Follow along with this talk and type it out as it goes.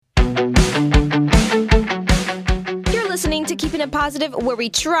Keeping It Positive, where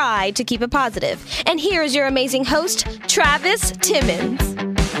we try to keep it positive. And here is your amazing host, Travis Timmons.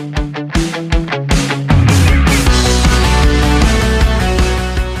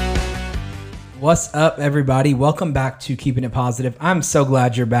 What's up, everybody? Welcome back to Keeping It Positive. I'm so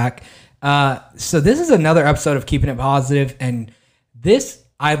glad you're back. So this is another episode of Keeping It Positive, and this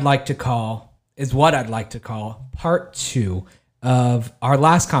I'd like to call part 2 of our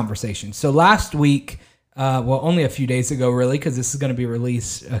last conversation. So last week, only a few days ago, really, because this is going to be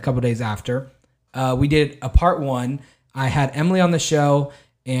released a couple days after, we did a part 1. I had Emily on the show,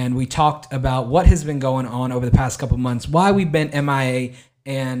 and we talked about what has been going on over the past couple months, why we've been MIA,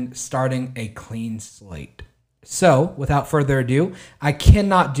 and starting a clean slate. So, without further ado, I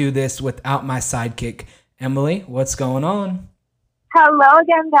cannot do this without my sidekick. Emily, what's going on? Hello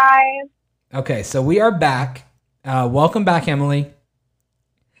again, guys. Okay, so we are back. Welcome back, Emily.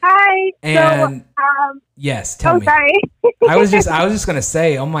 Hi. And yes, tell me. Sorry. I was just gonna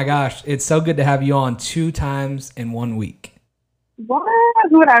say, oh my gosh, it's so good to have you on 2 times in 1 week. What?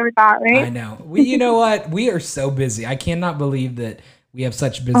 Who would I ever thought, right? I know. You know what? We are so busy. I cannot believe that we have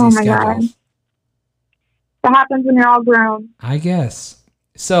such busy schedules. God. That happens when you're all grown. I guess.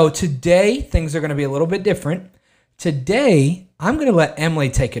 So today, things are going to be a little bit different. Today, I'm going to let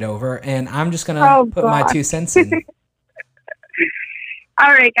Emily take it over, and I'm just going to put my 2 cents in.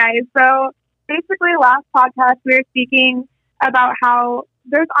 All right, guys. So basically, last podcast, we were speaking about how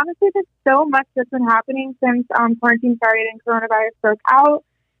there's honestly just so much that's been happening since quarantine started and coronavirus broke out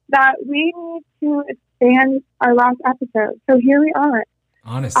that we need to expand our last episode. So here we are.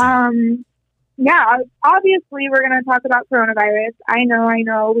 Honestly. Yeah, obviously we're going to talk about coronavirus. I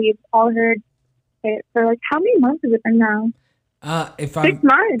know. We've all heard it for how many months has it been now? 6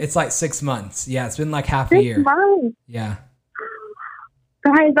 months. It's like 6 months. Yeah, it's been like half a year. 6 months. Yeah.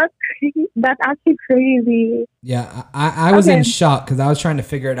 Guys, that's crazy. That's actually crazy. Yeah, I was in shock because I was trying to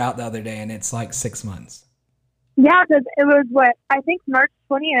figure it out the other day, and it's like 6 months. Yeah, because it was I think March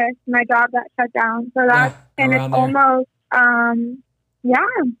 20th, my job got shut down. So that's, and it's almost,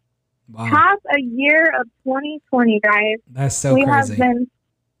 Wow. Half a year of 2020, guys. That's so we crazy. We have been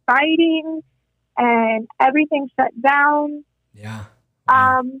fighting and everything shut down. Yeah. So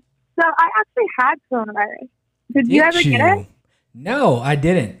I actually had coronavirus. Did you ever get it? No, I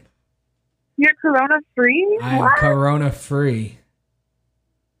didn't. You're corona-free? I'm corona-free.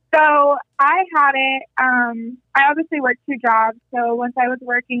 So I had it. I obviously worked 2 jobs. So once I was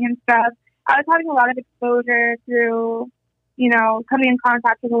working and stuff, I was having a lot of exposure through, coming in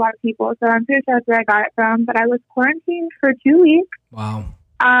contact with a lot of people. So I'm pretty sure that's where I got it from. But I was quarantined for 2 weeks. Wow.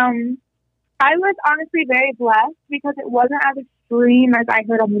 I was honestly very blessed because it wasn't as extreme as I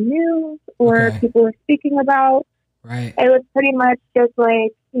heard on the news or people were speaking about. Right. It was pretty much just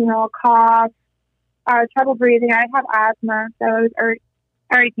cough, trouble breathing. I have asthma, so I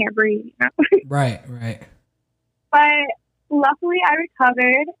already can't breathe. Right. But luckily I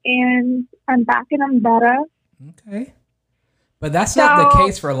recovered and I'm back and I'm better. Okay. But that's not the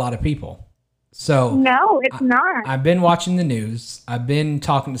case for a lot of people. So no, it's not. I've been watching the news. I've been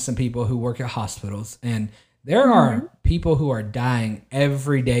talking to some people who work at hospitals, and there are people who are dying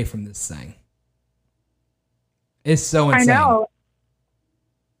every day from this thing. It's so insane. I know.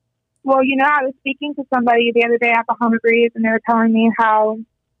 Well, I was speaking to somebody the other day at Bahama Breeze, and they were telling me how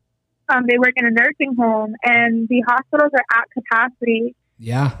they work in a nursing home, and the hospitals are at capacity.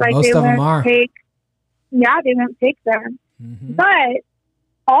 Yeah, most of them are. They won't take them. Mm-hmm. But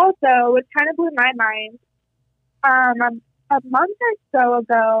also, what kind of blew my mind, a month or so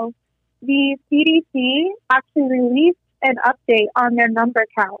ago, the CDC actually released an update on their number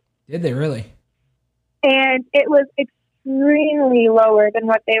count. Did they really? And it was extremely lower than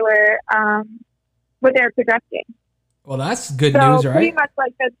what they were projecting. Well, that's good news, right? Pretty much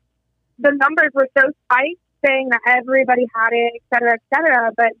the numbers were so spiked, saying that everybody had it, et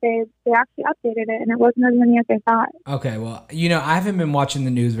cetera, but they actually updated it, and it wasn't as many as they thought. Okay, well, I haven't been watching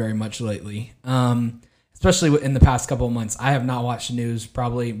the news very much lately, especially in the past couple of months. I have not watched the news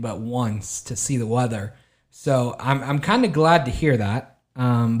probably but once to see the weather. So I'm kind of glad to hear that,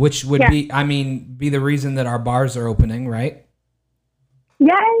 which would be the reason that our bars are opening, right?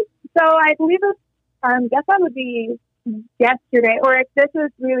 Yes. So I believe guess that would be yesterday, or if this was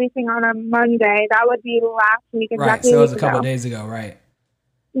releasing on a Monday, that would be last week. Exactly. Right, so it was a couple of days ago, right?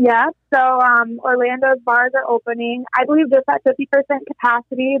 Yeah, so Orlando's bars are opening. I believe just at 50%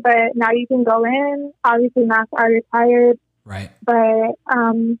 capacity, but now you can go in. Obviously, masks are required. Right. But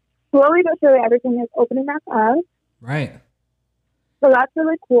slowly but surely, everything is opening back up. Right. So that's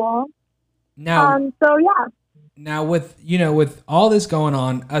really cool. Now, so yeah. Now with all this going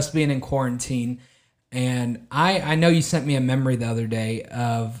on, us being in quarantine, And I know you sent me a memory the other day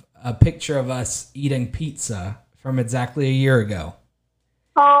of a picture of us eating pizza from exactly a year ago.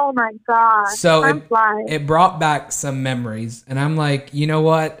 Oh my gosh. So I'm flying. it brought back some memories, and I'm like, you know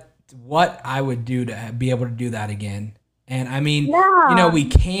what I would do to be able to do that again. And I mean, we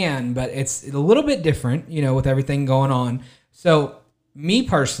can, but it's a little bit different, with everything going on. So me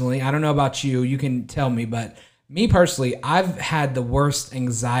personally, I don't know about you, you can tell me, but me personally, I've had the worst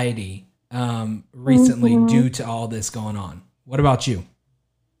anxiety recently due to all this going on. What about you?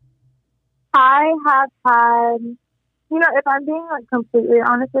 I have had, if I'm being like completely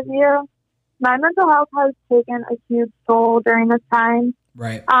honest with you, my mental health has taken a huge toll during this time.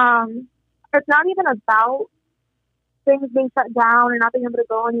 Right. It's not even about things being shut down and not being able to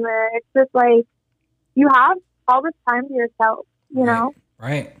go anywhere. It's just like you have all this time to yourself, you know?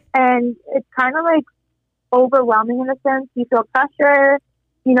 Right. And it's kind of like overwhelming in a sense. You feel pressure.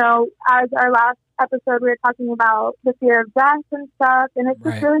 As our last episode, we were talking about the fear of death and stuff, and it's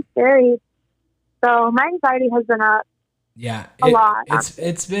just really scary. So my anxiety has been up. Yeah, a lot.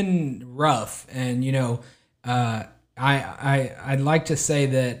 It's been rough, and I'd like to say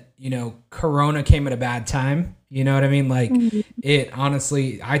that Corona came at a bad time. You know what I mean? Like it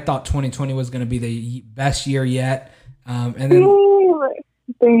honestly, I thought 2020 was going to be the best year yet, and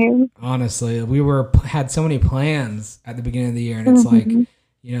then honestly, we had so many plans at the beginning of the year, and it's like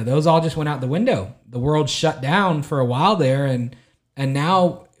those all just went out the window. The world shut down for a while there, and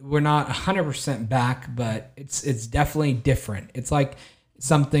now we're not 100% back, but it's definitely different. It's like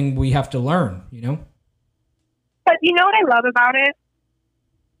something we have to learn, But you know what I love about it?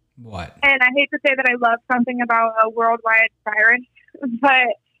 What? And I hate to say that I love something about a worldwide virus,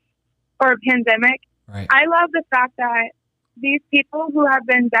 or a pandemic. Right. I love the fact that these people who have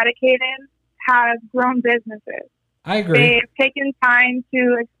been dedicated have grown businesses. I agree. They've taken time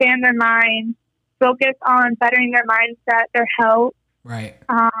to expand their mind, focus on bettering their mindset, their health. Right.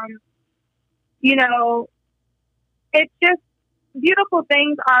 It's just beautiful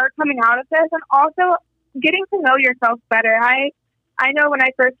things are coming out of this, and also getting to know yourself better. I know when I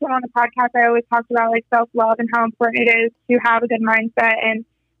first came on the podcast, I always talked about like self-love and how important it is to have a good mindset and,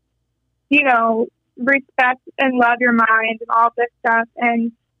 respect and love your mind and all this stuff.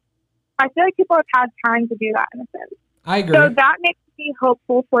 And I feel like people have had time to do that in a sense. I agree. So that makes me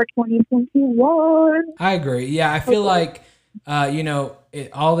hopeful for 2021. I agree. Yeah, I feel like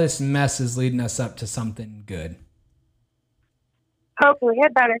all this mess is leading us up to something good. Hopefully,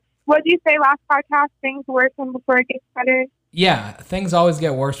 it better. What did you say last podcast? Things worsen before it gets better? Yeah, things always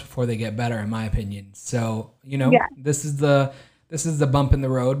get worse before they get better, in my opinion. So, This is the bump in the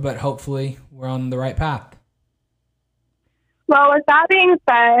road, but hopefully we're on the right path. Well, with that being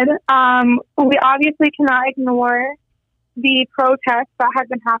said, we obviously cannot ignore the protests that have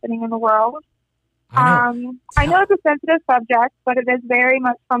been happening in the world. I know it's a sensitive subject, but it is very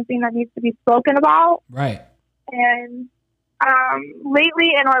much something that needs to be spoken about. Right. And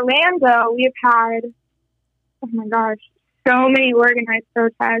lately in Orlando, we've had, oh my gosh, so many organized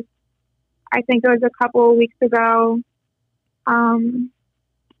protests. I think it was a couple of weeks ago, a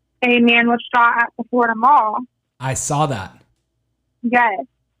man was shot at the Florida Mall. I saw that. Yes.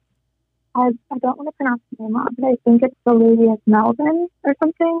 I don't want to pronounce the name wrong, but I think it's Delirious Melvin or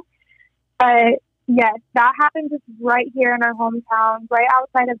something. But yes, that happened just right here in our hometown, right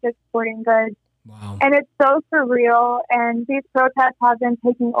outside of Dick's Sporting Goods. Wow. And it's so surreal. And these protests have been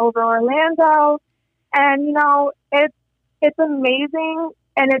taking over Orlando. And, it's amazing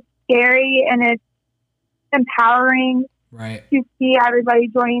and it's scary and it's empowering to see everybody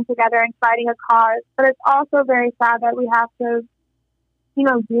joining together and fighting a cause. But it's also very sad that we have to,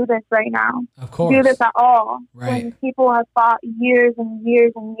 do this right now. Of course. Do this at all. Right. When people have fought years and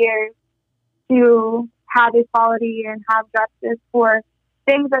years and years to have equality and have justice for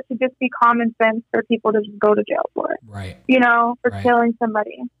things that should just be common sense for people to just go to jail for. Right. For killing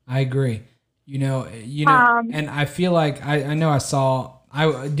somebody. I agree. And I feel like I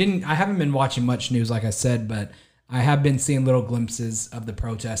haven't been watching much news, like I said, but I have been seeing little glimpses of the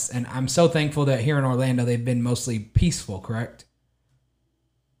protests, and I'm so thankful that here in Orlando, they've been mostly peaceful, correct?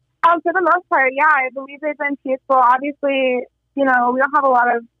 For the most part, yeah, I believe they've been peaceful. Obviously, we don't have a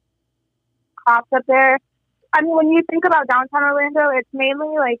lot of cops up there. I mean, when you think about downtown Orlando, it's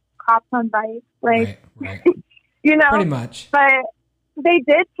mainly like cops on bikes, right. Pretty much. But they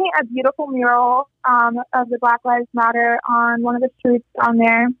did paint a beautiful mural of the Black Lives Matter on one of the streets down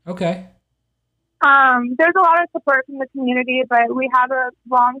there. Okay. There's a lot of support from the community, but we have a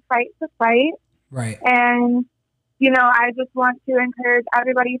long fight to fight. Right. And, I just want to encourage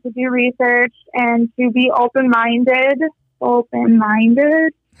everybody to do research and to be open-minded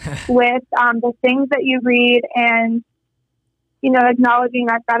with the things that you read, and acknowledging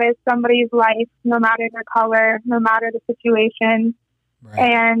that that is somebody's life, no matter their color, no matter the situation. Right.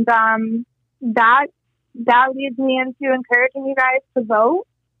 And that leads me into encouraging you guys to vote.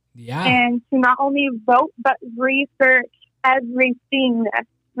 Yeah. And to not only vote, but research everything.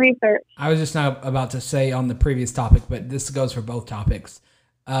 Research. I was just not about to say on the previous topic, but this goes for both topics.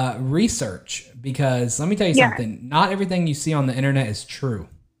 Research, because let me tell you something. Not everything you see on the internet is true.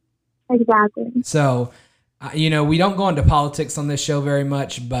 Exactly. So, we don't go into politics on this show very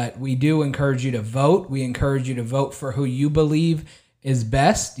much, but we do encourage you to vote. We encourage you to vote for who you believe is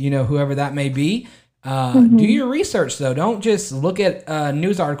best, whoever that may be. Do your research, though. Don't just look at a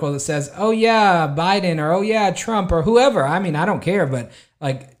news article that says, oh, yeah, Biden, or oh, yeah, Trump, or whoever. I mean, I don't care, but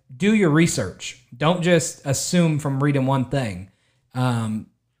do your research. Don't just assume from reading one thing.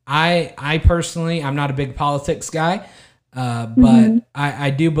 I personally, I'm not a big politics guy, but I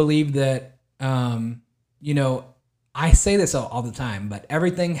do believe that, I say this all the time, but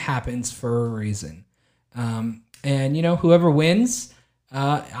everything happens for a reason. And whoever wins,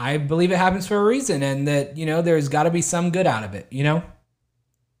 I believe it happens for a reason, and that, there's got to be some good out of it, No.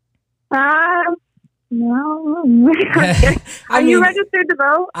 Are you registered to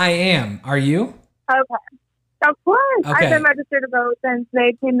vote? I am. Are you? Okay. Of course. Okay. I've been registered to vote since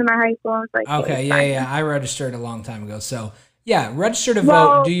they came to my high school. And it's like, okay, yeah. I registered a long time ago. So, yeah, register to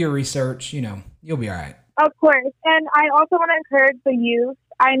vote, do your research, you'll be all right. Of course. And I also want to encourage the youth.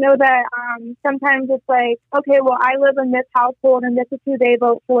 I know that sometimes it's like, okay, well, I live in this household and this is who they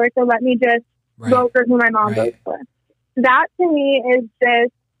vote for, so let me just vote for who my mom votes for. That to me is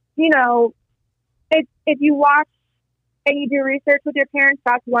just, if you watch and you do research with your parents,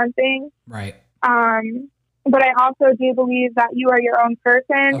 that's one thing. Right. But I also do believe that you are your own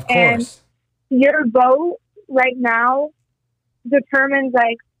person. Of course. And your vote right now determines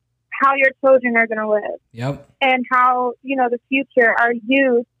how your children are going to live. Yep. And how, the future, our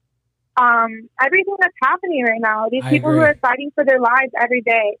youth, everything that's happening right now, these people who are fighting for their lives every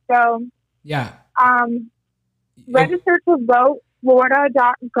day. So, yeah. Register to vote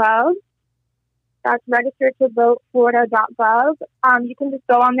Florida.gov. That's register to vote Florida.gov. You can just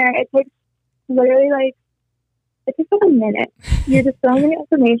go on there. It takes literally it takes a minute. You're just filling in the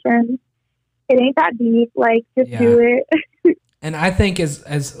information. It ain't that deep. Just do it. And I think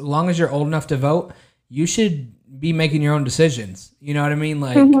as long as you're old enough to vote, you should be making your own decisions. You know what I mean?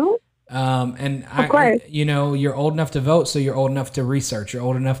 And of course. You're old enough to vote, so you're old enough to research. You're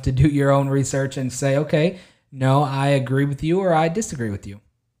old enough to do your own research and say, okay, no, I agree with you or I disagree with you.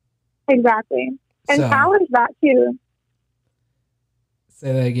 Exactly. And challenge that too.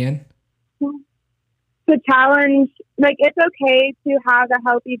 Say that again. To challenge, it's okay to have a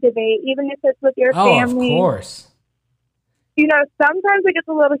healthy debate, even if it's with your family. Of course. Sometimes it gets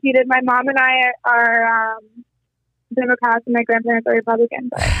a little heated. My mom and I are Democrats and my grandparents are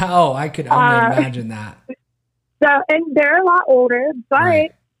Republicans. I could only imagine that. So, and they're a lot older,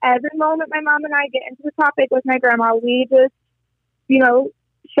 but every moment my mom and I get into the topic with my grandma, we just,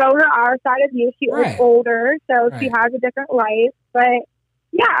 show her our side of view. She is older, so she has a different life. But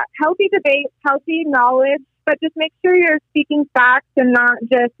yeah, healthy debate, healthy knowledge, but just make sure you're speaking facts and not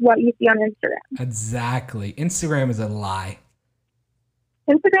just what you see on Instagram. Exactly. Instagram is a lie.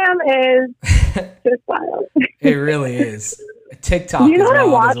 Instagram is just wild. It really is. TikTok. You know what I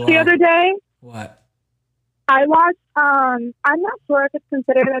watched the other day? What? I watched, I'm not sure if it's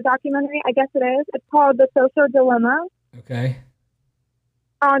considered a documentary. I guess it is. It's called The Social Dilemma. Okay.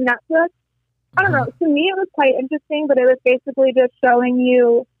 On Netflix. I don't know. To me, it was quite interesting, but it was basically just showing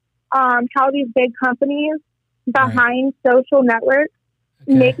you how these big companies behind social networks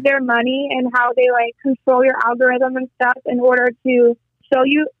make their money and how they control your algorithm and stuff in order to show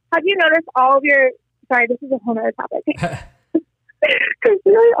you. Have you noticed all of your? Sorry, this is a whole other topic.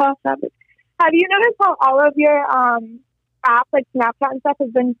 Completely off topic. Have you noticed how all of your apps like Snapchat and stuff has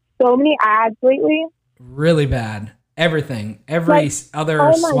been so many ads lately? Really bad. Everything. Every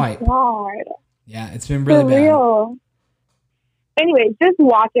other swipe. Oh my God. Yeah, it's been really bad. Real. Anyway, just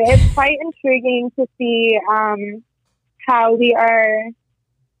watch it. It's quite intriguing to see how we are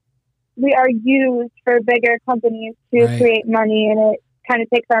used for bigger companies to create money, and it kind of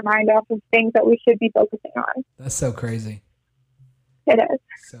takes our mind off of things that we should be focusing on. That's so crazy. It is.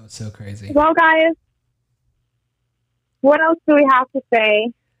 So crazy. Well, guys, what else do we have to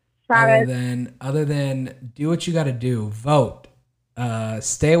say, Travis? Other than do what you got to do. Vote.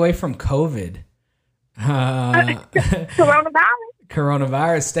 Stay away from COVID.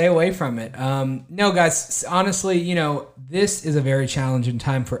 Coronavirus. Stay away from it. No, guys, honestly, this is a very challenging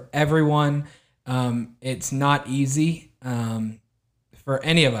time for everyone. It's not easy. For for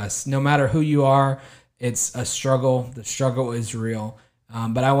any of us, no matter who you are. It's a struggle. The struggle is real.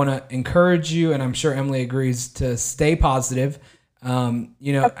 But I want to encourage you, and I'm sure Emily agrees, to stay positive.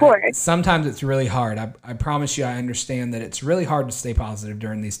 Of course. Sometimes it's really hard. I promise you, I understand that it's really hard to stay positive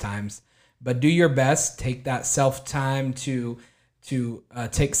during these times. But do your best. Take that self-time to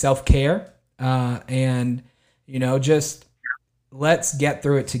take self-care. And, just let's get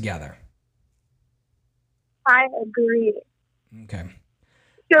through it together. I agree. Okay.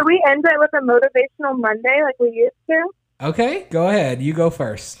 Should we end it with a motivational Monday like we used to? Okay, go ahead. You go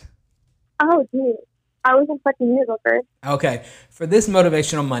first. Oh, geez. I was expecting you to go first. Okay. For this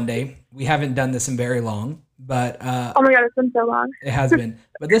motivational Monday, we haven't done this in very long, but oh my God, it's been so long. It has been.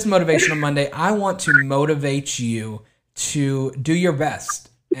 But this motivational Monday, I want to motivate you to do your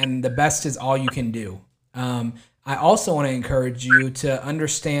best, and the best is all you can do. I also want to encourage you to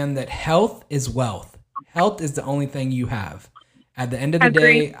understand that health is wealth. Health is the only thing you have. At the end of the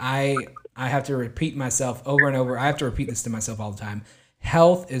day, I have to repeat myself over and over. I have to repeat this to myself all the time.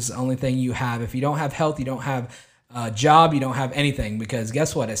 Health is the only thing you have. If you don't have health, you don't have a job, you don't have anything. Because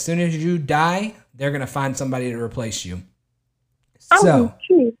guess what? As soon as you die, they're going to find somebody to replace you. So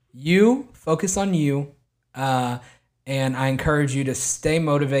you focus on you. And I encourage you to stay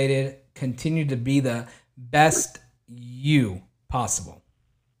motivated. Continue to be the best you possible.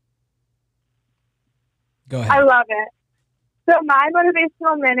 Go ahead. I love it. So my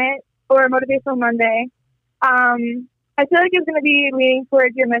motivational minute or motivational Monday, I feel like it's going to be leaning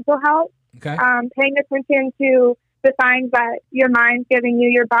towards your mental health. Okay. Paying attention to the signs that your mind's giving you,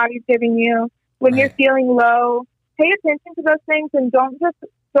 your body's giving you. When you're feeling low, pay attention to those things and don't just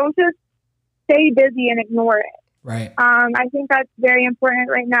stay busy and ignore it. Right. I think that's very important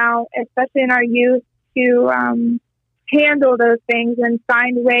right now, especially in our youth, to handle those things and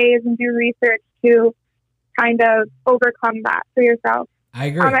find ways and do research to kind of overcome that for yourself. I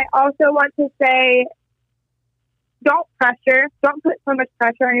agree. I also want to say, don't put so much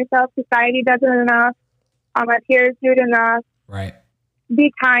pressure on yourself. Society does it enough. Our peers do it enough. Right.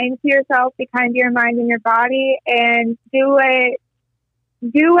 Be kind to yourself. Be kind to your mind and your body, and do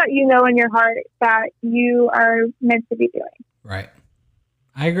what you know in your heart that you are meant to be doing. Right.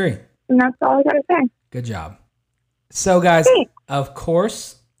 I agree. And that's all I got to say. Good job. So, guys, of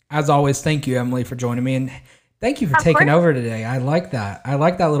course, as always, thank you, Emily, for joining me. And thank you for taking over today. I like that. I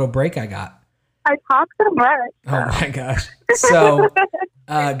like that little break I got. I talk so much. Oh, my gosh. So,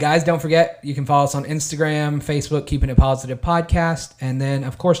 guys, don't forget, you can follow us on Instagram, Facebook, Keeping It Positive Podcast. And then,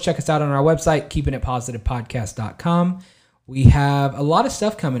 of course, check us out on our website, keepingitpositivepodcast.com. We have a lot of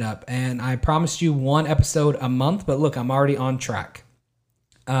stuff coming up, and I promised you one episode a month, but look, I'm already on track.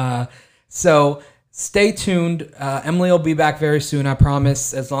 So stay tuned. Emily will be back very soon, I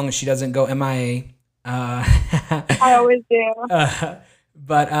promise, as long as she doesn't go MIA. I always do.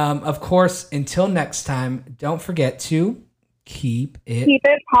 But of course, until next time, don't forget to keep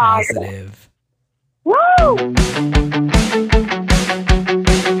it positive. Woo!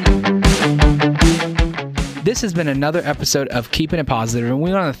 This has been another episode of Keeping It Positive, and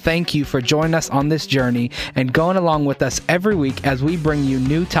we want to thank you for joining us on this journey and going along with us every week as we bring you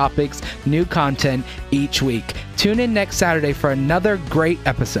new topics, new content each week. Tune in next Saturday for another great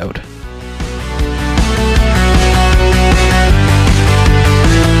episode.